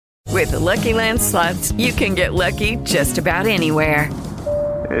With the Lucky Land Slots, you can get lucky just about anywhere.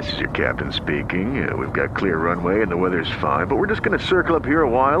 This is your captain speaking. We've got clear runway and the weather's fine, but we're just going to circle up here a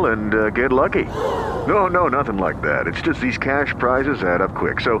while and get lucky. No, nothing like that. It's just these cash prizes add up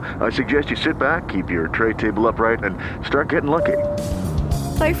quick. So I suggest you sit back, keep your tray table upright, and start getting lucky.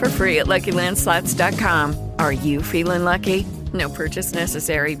 Play for free at LuckyLandSlots.com. Are you feeling lucky? No purchase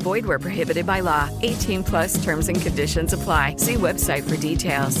necessary. Void where prohibited by law. 18 plus terms and conditions apply. See website for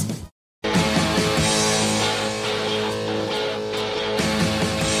details.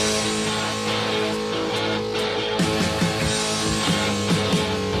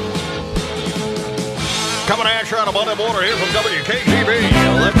 Coming at you on a Monday morning here from WKGB.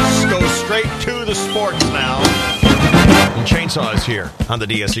 Let's go straight to the sports now. And Chainsaw is here on the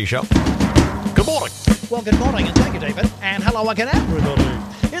DSC Show. Good morning. Well, good morning, and thank you, David. And hello again, everybody.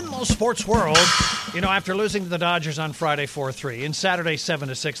 In the sports world, after losing to the Dodgers on Friday 4-3, and Saturday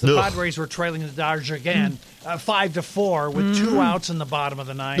 7-6, the Padres were trailing the Dodgers again 5-4 with 2 outs in the bottom of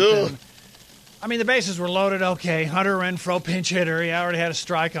the ninth. And, the bases were loaded. Okay, Hunter Renfroe, pinch hitter. He already had a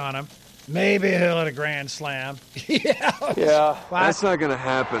strike on him. Maybe he'll hit a grand slam. Yeah, that's not going to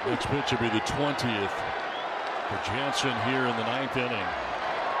happen. Next pitch will be the 20th for Jansen here in the 9th inning.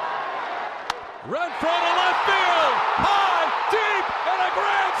 Renfroe to left field, high, deep, and a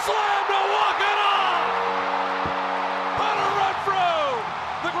grand slam to walk it off. Hunter Renfroe,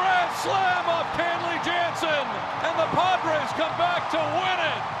 the grand slam off Kenley Jansen, and the Padres come back to win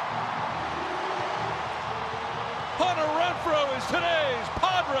it. Hunter Renfroe is today's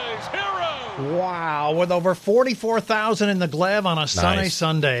Padres hero. Wow, with over 44,000 in the Glev on a sunny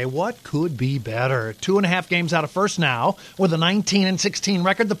Sunday. What could be better? 2.5 games out of first now. With a 19-16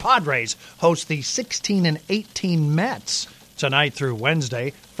 record, the Padres host the 16-18 Mets tonight through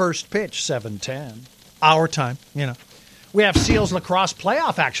Wednesday. First pitch, 7:10. Our time, We have Seals lacrosse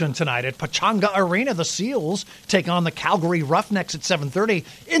playoff action tonight at Pechanga Arena. The Seals take on the Calgary Roughnecks at 7:30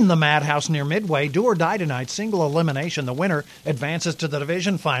 in the Madhouse near Midway. Do or die tonight, single elimination. The winner advances to the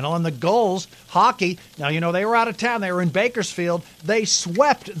division final. And the Gulls hockey, now they were out of town. They were in Bakersfield. They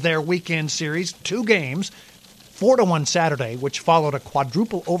swept their weekend series, 2 games, 4-1 Saturday, which followed a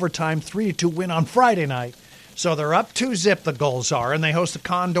quadruple overtime 3-2 win on Friday night. So they're up 2-0, the Gulls are, and they host the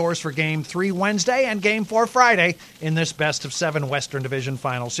Condors for Game 3 Wednesday and Game 4 Friday in this best-of-7 Western Division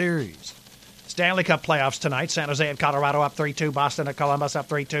Final Series. Stanley Cup playoffs tonight. San Jose at Colorado up 3-2. Boston at Columbus up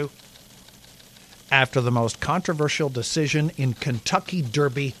 3-2. After the most controversial decision in Kentucky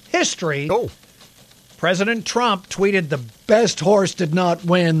Derby history, President Trump tweeted the best horse did not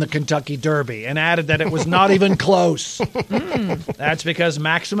win the Kentucky Derby and added that it was not even close. That's because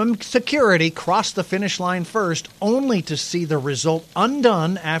Maximum Security crossed the finish line first, only to see the result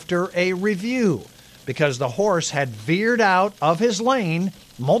undone after a review, because the horse had veered out of his lane,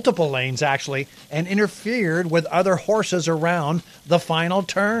 multiple lanes actually, and interfered with other horses around the final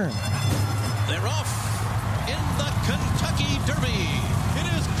turn. They're off in the Kentucky Derby. It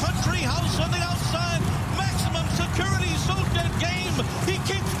is Country House on the outside. Maximum Security, so dead game. He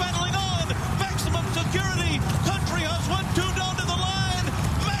keeps battling on. Maximum Security. Country House 1-2 down to the line.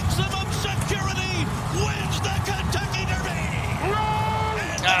 Maximum Security wins the Kentucky Derby.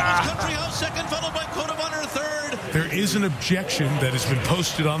 And that was Country House second, followed by Code of Honor third. There is an objection that has been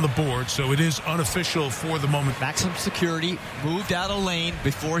posted on the board, so it is unofficial for the moment. Maximum Security moved out of lane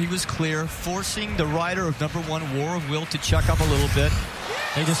before he was clear, forcing the rider of number 1, War of Will, to check up a little bit.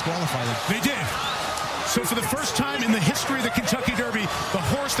 They disqualified him. They did. So for the first time in the history of the Kentucky Derby, the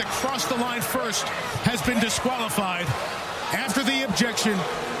horse that crossed the line first has been disqualified. After the objection,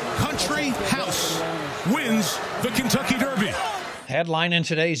 Country House wins the Kentucky Derby. Headline in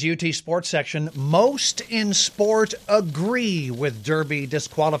today's UT Sports section, most in sport agree with Derby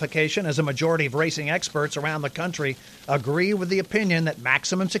disqualification, as a majority of racing experts around the country agree with the opinion that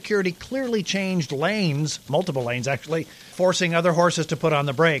Maximum Security clearly changed lanes, multiple lanes actually, forcing other horses to put on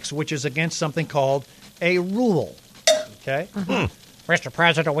the brakes, which is against something called a rule. Okay? Mr.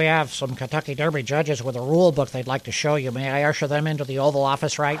 President, we have some Kentucky Derby judges with a rule book they'd like to show you. May I usher them into the Oval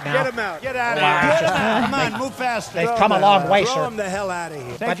Office right now? Get them out. Get out of here. Get them out. Come on, move faster. They've come a long way, sir. Throw them the hell out of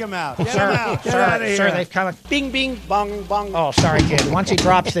here. Take them out. Get Sir, them out. Get out of here. Sir, they've come. Bing, bing, bong, bong. Oh, sorry, kid. Once he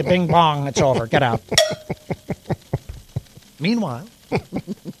drops the bing bong, it's over. Get out. Meanwhile,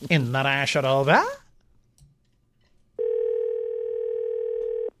 in the National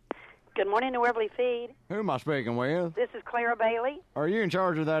Good morning, New Webley Feed. Who am I speaking with? This is Clara Bailey. Are you in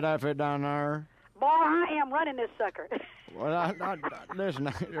charge of that outfit down there? Boy, I am running this sucker. Well,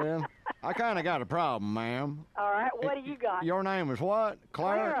 listen, I kind of got a problem, ma'am. All right, what do you got? Your name is what?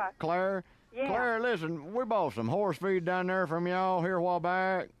 Clara. Claire? Yeah. Claire, listen, we bought some horse feed down there from y'all here a while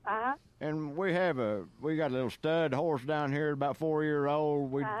back. Uh-huh. And we got a little stud horse down here, about 4 years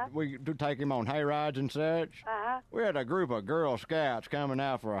old. We do take him on hay rides and such. Uh-huh. We had a group of Girl Scouts coming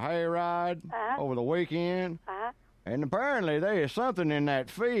out for a hay ride over the weekend. Uh-huh. And apparently there is something in that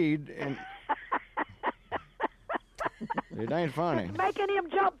feed, and it ain't funny. It's making him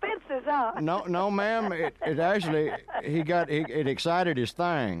jump fences, huh? No, ma'am. It actually, it excited his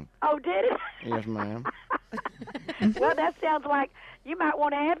thing. Oh, did it? Yes, ma'am. Well, that sounds like you might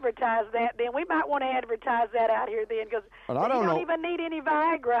want to advertise that then. We might want to advertise that out here then, because But you I don't know. even need any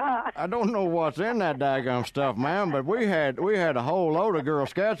Viagra, huh? I don't know what's in that daggum stuff, ma'am, but we had a whole load of Girl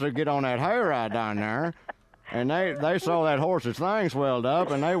Scouts that get on that hay ride down there, and they saw that horse's thing swelled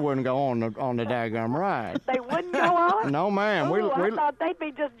up, and they wouldn't go on the daggum ride. They wouldn't go on? No, ma'am. Ooh, I thought they'd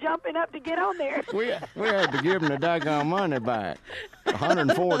be just jumping up to get on there. We had to give them the daggum money back.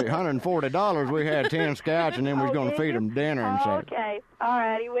 $140 we had 10 scouts, and then we was going to feed them dinner and such. Okay. All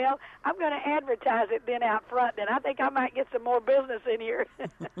righty. Well, I'm going to advertise it then out front. Then I think I might get some more business in here.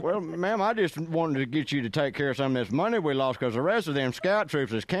 Well, ma'am, I just wanted to get you to take care of some of this money we lost, because the rest of them scout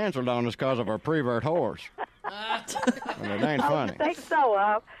troops is canceled on us because of our prevert horse. Well, it ain't funny. I think so,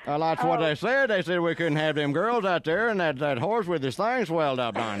 Well, that's what they said. They said we couldn't have them girls out there and that horse with his thing swelled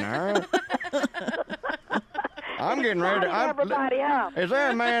up on there. I'm getting ready to... everybody, huh? Is there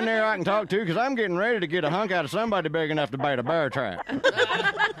a man there I can talk to? Because I'm getting ready to get a hunk out of somebody big enough to bait a bear trap.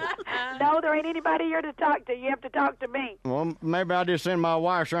 No, there ain't anybody here to talk to. You have to talk to me. Well, maybe I'll just send my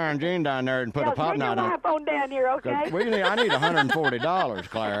wife, Sharon Jean, down there and put a pot knot on. on Send your wife on down here, okay? I need $140,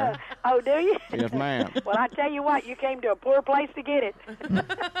 Claire. Oh, do you? Yes, ma'am. Well, I tell you what, you came to a poor place to get it.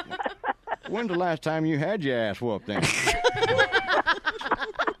 When's the last time you had your ass whooped then?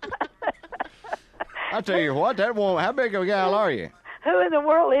 I tell you what, that woman, how big of a gal are you? Who in the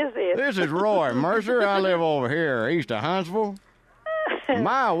world is this? This is Roy Mercer. I live over here east of Huntsville.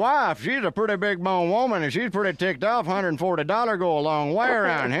 My wife, she's a pretty big bone woman, and she's pretty ticked off. $140 go a long way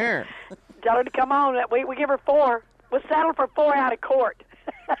around here. Tell her to come on. We give her 4. We'll settle for 4 out of court.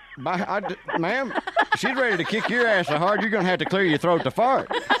 Ma'am, she's ready to kick your ass so hard you're going to have to clear your throat to fart.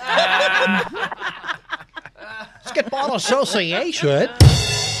 Basketball Association.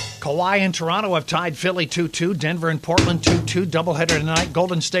 Kauai and Toronto have tied Philly 2-2. Denver and Portland 2-2. Doubleheader tonight.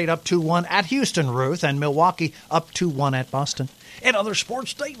 Golden State up 2-1 at Houston, Ruth. And Milwaukee up 2-1 at Boston. In other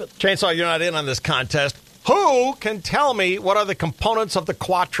sports, David. Chainsaw, you're not in on this contest. Who can tell me what are the components of the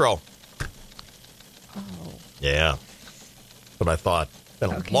Quattro? Oh. Yeah. That's what I thought.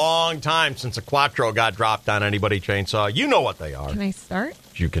 Been a long time since a Quattro got dropped on anybody, Chainsaw. You know what they are. Can I start?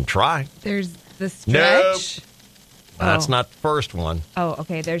 You can try. There's the stretch. Nope. That's not the first one. Oh,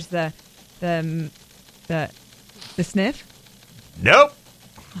 okay. There's the sniff. Nope.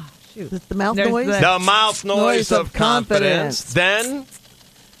 Oh, shoot. The mouth There's noise? The mouth noise of confidence. Then?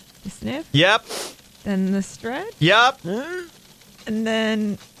 The sniff. Yep. Then the stretch. Yep. And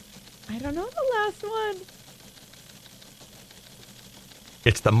then, I don't know the last one.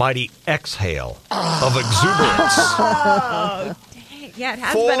 It's the mighty exhale of exuberance. Oh, dang. Yeah, it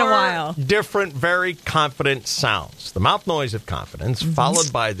has been a while. 4 different, very confident sounds. The mouth noise of confidence,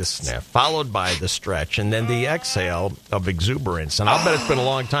 followed by the sniff, followed by the stretch, and then the exhale of exuberance. And I'll bet it's been a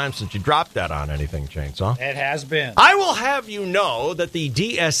long time since you dropped that on anything, Chainsaw. It has been. I will have you know that the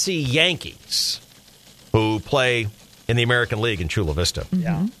DSC Yankees, who play in the American League in Chula Vista,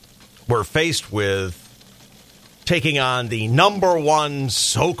 were faced with taking on the number 1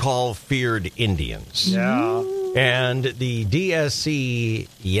 so-called feared Indians. Yeah. And the DSC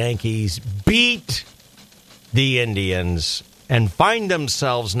Yankees beat the Indians and find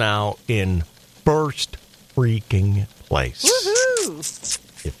themselves now in first freaking place.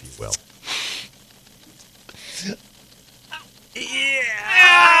 Woohoo! If you will.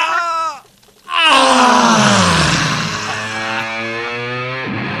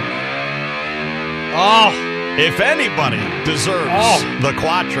 Oh. If anybody deserves the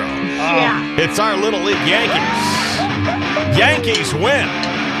Quattro, it's our Little League Yankees. Yankees win.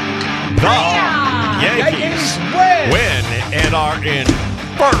 The Yankees win and are in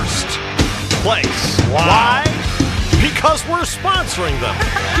first place. Why? Because we're sponsoring them.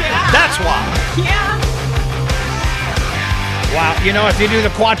 That's why. Wow. You know, if you do the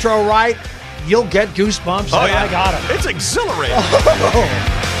Quattro right, you'll get goosebumps. Oh, yeah. I got them. It's exhilarating.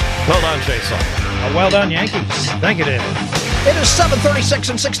 Well done, Jason. Well done, Yankees. Thank you, David. It is 7:36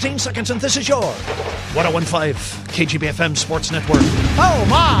 and 16 seconds, and this is your 101.5 KGB FM Sports Network. Oh,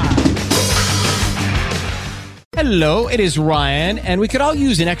 my. Hello, it is Ryan, and we could all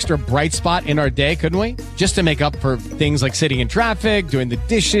use an extra bright spot in our day, couldn't we? Just to make up for things like sitting in traffic, doing the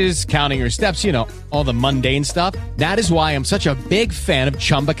dishes, counting your steps, you know, all the mundane stuff. That is why I'm such a big fan of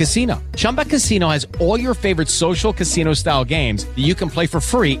Chumba Casino. Chumba Casino has all your favorite social casino-style games that you can play for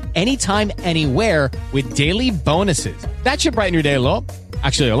free anytime, anywhere with daily bonuses. That should brighten your day a little.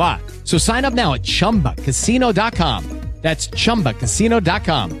 Actually, a lot. So sign up now at ChumbaCasino.com. That's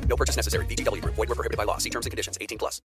ChumbaCasino.com. No purchase necessary. VGW Group. Void where prohibited by law. See terms and conditions. 18+.